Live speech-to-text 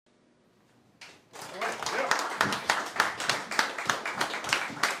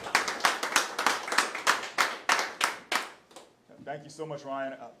Thank you so much,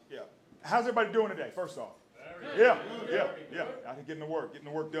 Ryan. Yeah. How's everybody doing today, first off? Yeah. Out here getting the work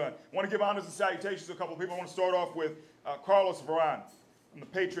done. I want to give honors and salutations to a couple of people. I want to start off with Carlos Varane from the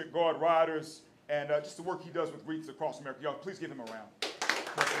Patriot Guard Riders, and just the work he does with wreaths across America. Y'all, please give him a round.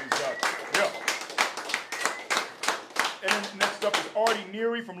 And then next up is Artie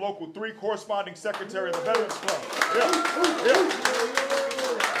Neary from Local 3, corresponding secretary of the Veterans Club.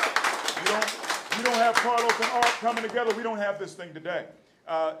 You don't have Carlos and Art coming together, we don't have this thing today.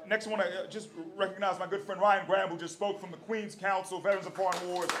 Next, I want to just recognize my good friend Ryan Graham, who just spoke from the Queen's Council, Veterans of Foreign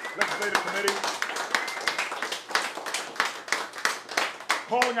Wars Legislative Committee.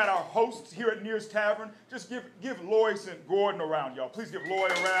 Calling out our hosts here at Neir's Tavern. Just give Loycent Gordon a round, y'all. Please give Loy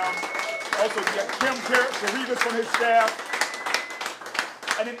a round. Also, we got Kim Caribas from his staff.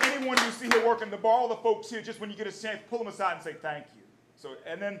 And then anyone you see here working the bar, all the folks here, just when you get a chance, pull them aside and say thank you. So,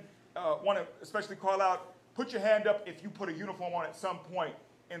 and then want to especially call out, put your hand up if you put a uniform on at some point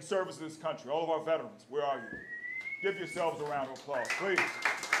in service to this country. All of our veterans, where are you? Give yourselves a round of applause, please.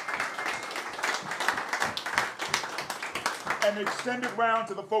 An extended round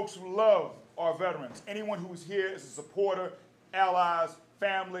to the folks who love our veterans. Anyone who is here is a supporter, allies,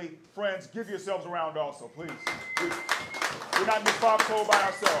 family, friends. Give yourselves a round also, please. We're not in this foxhole by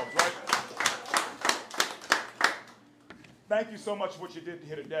ourselves, right? Thank you so much for what you did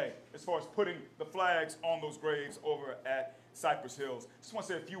here today as far as putting the flags on those graves over at Cypress Hills. Just want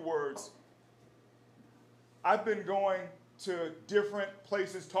to say a few words. I've been going to different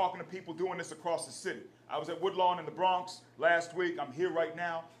places, talking to people doing this across the city. I was at Woodlawn in the Bronx last week. I'm here right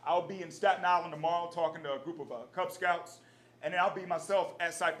now. I'll be in Staten Island tomorrow talking to a group of Cub Scouts. And then I'll be myself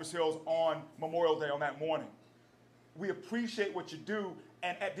at Cypress Hills on Memorial Day on that morning. We appreciate what you do.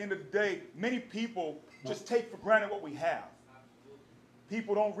 And at the end of the day, many people just take for granted what we have.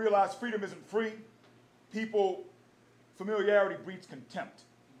 People don't realize freedom isn't free. Familiarity breeds contempt.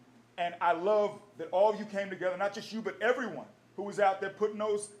 And I love that all of you came together, not just you, but everyone who was out there putting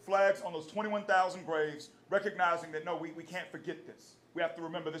those flags on those 21,000 graves, recognizing that, no, we can't forget this. We have to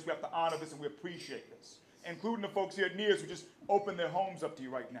remember this, we have to honor this, and we appreciate this. Including the folks here at Neir's who just opened their homes up to you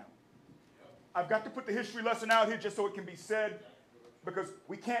right now. I've got to put the history lesson out here just so it can be said, because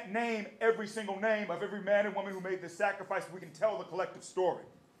we can't name every single name of every man and woman who made this sacrifice, but we can tell the collective story.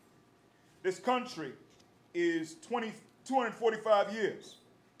 This country is 245 years,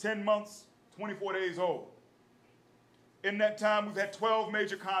 10 months, 24 days old. In that time, we've had 12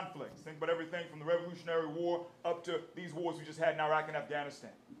 major conflicts. Think about everything from the Revolutionary War up to these wars we just had in Iraq and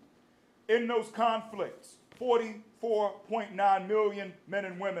Afghanistan. In those conflicts, 44.9 million men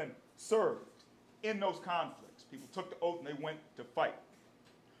and women served in those conflicts. People took the oath and they went to fight.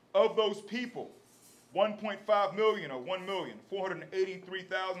 Of those people, 1.5 million, or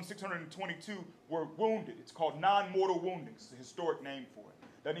 1,483,622 were wounded. It's called non-mortal wounding. It's a historic name for it.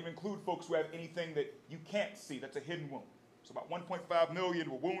 Doesn't even include folks who have anything that you can't see. That's a hidden wound. So about 1.5 million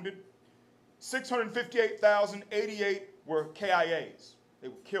were wounded. 658,088 were KIAs. They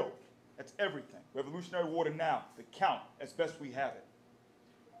were killed. That's everything. Revolutionary War to now, the count as best we have it.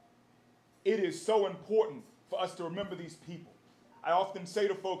 It is so important for us to remember these people. I often say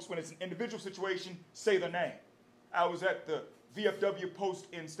to folks, when it's an individual situation, say the name. I was at the VFW post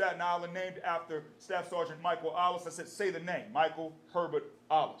in Staten Island named after Staff Sergeant Michael Ollis. I said, say the name, Michael Herbert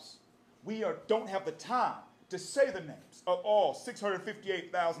Ollis. We don't have the time to say the names of all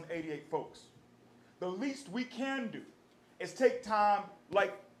 658,088 folks. The least we can do is take time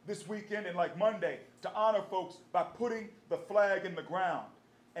like this weekend and like Monday to honor folks by putting the flag in the ground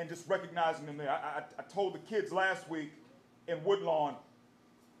and just recognizing them there. I told the kids last week in Woodlawn,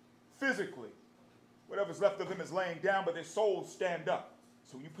 physically, whatever's left of them is laying down, but their souls stand up.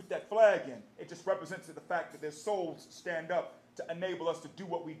 So when you put that flag in, it just represents the fact that their souls stand up to enable us to do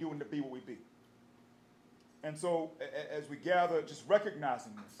what we do and to be what we be. And so as we gather, just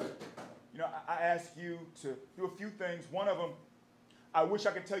recognizing this, you know, I ask you to do a few things. One of them, I wish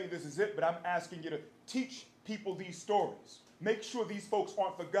I could tell you this is it, but I'm asking you to teach people these stories. Make sure these folks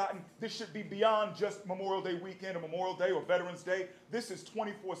aren't forgotten. This should be beyond just Memorial Day weekend or Memorial Day or Veterans Day. This is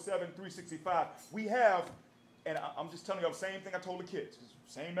 24/7, 365. We have, and I'm just telling you the same thing I told the kids.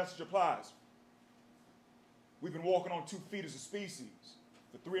 Same message applies. We've been walking on 2 feet as a species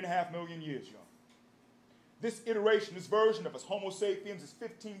for 3.5 million years, y'all. This iteration, this version of us, Homo sapiens, is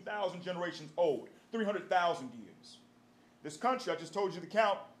 15,000 generations old, 300,000 years. This country, I just told you the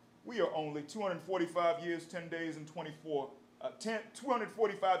count, we are only 245 years, 10 days, and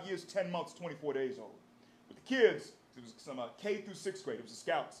 245 years, 10 months, 24 days old. With the kids, it was some K through 6th grade, it was the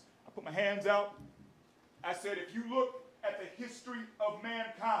Scouts. I put my hands out. I said, if you look at the history of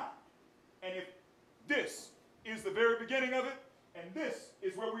mankind, and if this is the very beginning of it, And this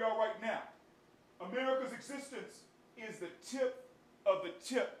is where we are right now. America's existence is the tip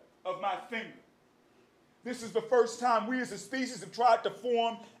of my finger. This is the first time we as a species have tried to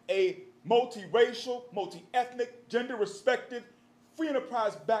form a multiracial, multi-ethnic, gender-respected, free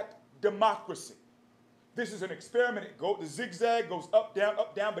enterprise-backed democracy. This is an experiment. The zigzag goes up, down,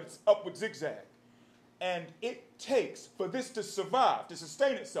 but it's upward zigzag. And it takes, for this to survive, to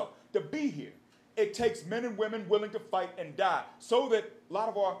sustain itself, to be here, it takes men and women willing to fight and die, so that a lot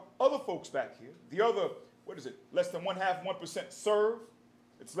of our other folks back here, the other, less than 1% serve.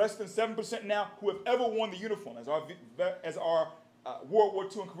 It's less than 7% now who have ever worn the uniform, as our World War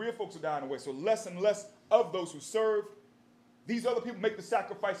II and Korea folks are dying away. So less and less of those who serve. These other people make the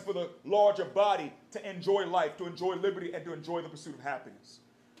sacrifice for the larger body to enjoy life, to enjoy liberty, and to enjoy the pursuit of happiness.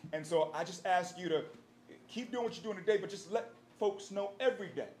 And so I just ask you to keep doing what you're doing today, but just let folks know every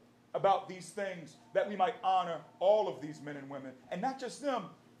day about these things, that we might honor all of these men and women. And not just them,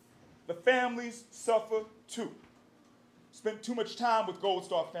 the families suffer too. Spent too much time with Gold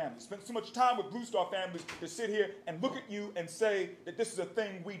Star families, spent too much time with Blue Star families to sit here and look at you and say that this is a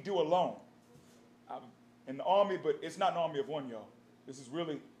thing we do alone. I'm in the Army, but it's not an army of one, y'all. This is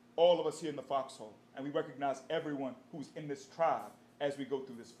really all of us here in the foxhole, and we recognize everyone who's in this tribe as we go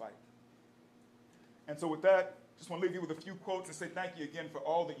through this fight. And so with that, just want to leave you with a few quotes and say thank you again for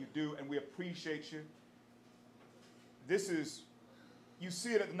all that you do, and we appreciate you. This is, you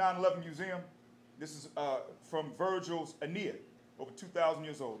see it at the 9/11 Museum. This is from Virgil's Aeneid, over 2,000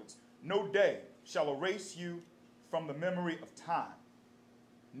 years old. It's, "No day shall erase you from the memory of time.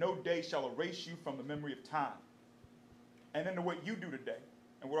 No day shall erase you from the memory of time." And then what you do today,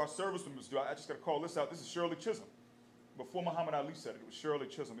 and what our service members do, I just got to call this out. This is Shirley Chisholm. Before Muhammad Ali said it was Shirley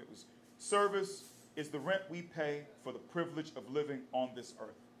Chisholm. It was, "Service is the rent we pay for the privilege of living on this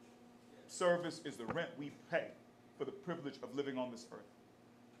earth." Service is the rent we pay for the privilege of living on this earth.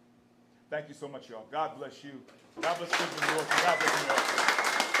 Thank you so much, y'all. God bless you. God bless you, Lord. God bless you all.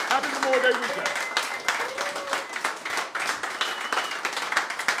 Happy Memorial Day weekend.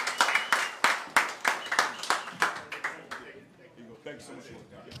 Thank you so much.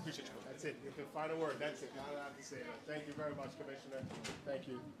 Appreciate you. That's it. The final word. That's it. I don't have to say that. Thank you very much, Commissioner. Thank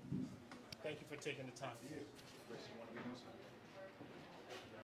you. Thank you for taking the time.